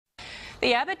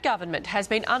The Abbott government has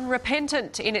been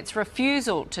unrepentant in its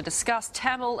refusal to discuss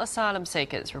Tamil asylum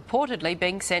seekers reportedly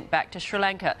being sent back to Sri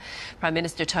Lanka. Prime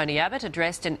Minister Tony Abbott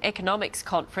addressed an economics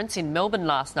conference in Melbourne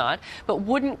last night, but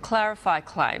wouldn't clarify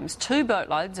claims 2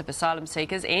 boatloads of asylum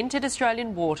seekers entered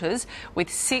Australian waters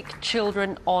with sick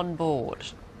children on board.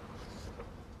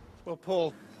 Well,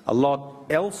 Paul, a lot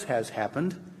else has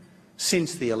happened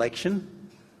since the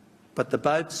election, but the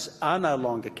boats are no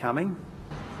longer coming.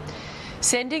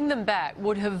 Sending them back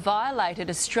would have violated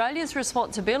Australia's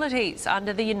responsibilities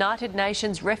under the United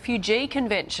Nations Refugee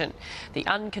Convention. The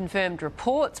unconfirmed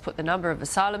reports put the number of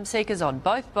asylum seekers on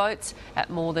both boats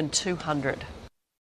at more than 200.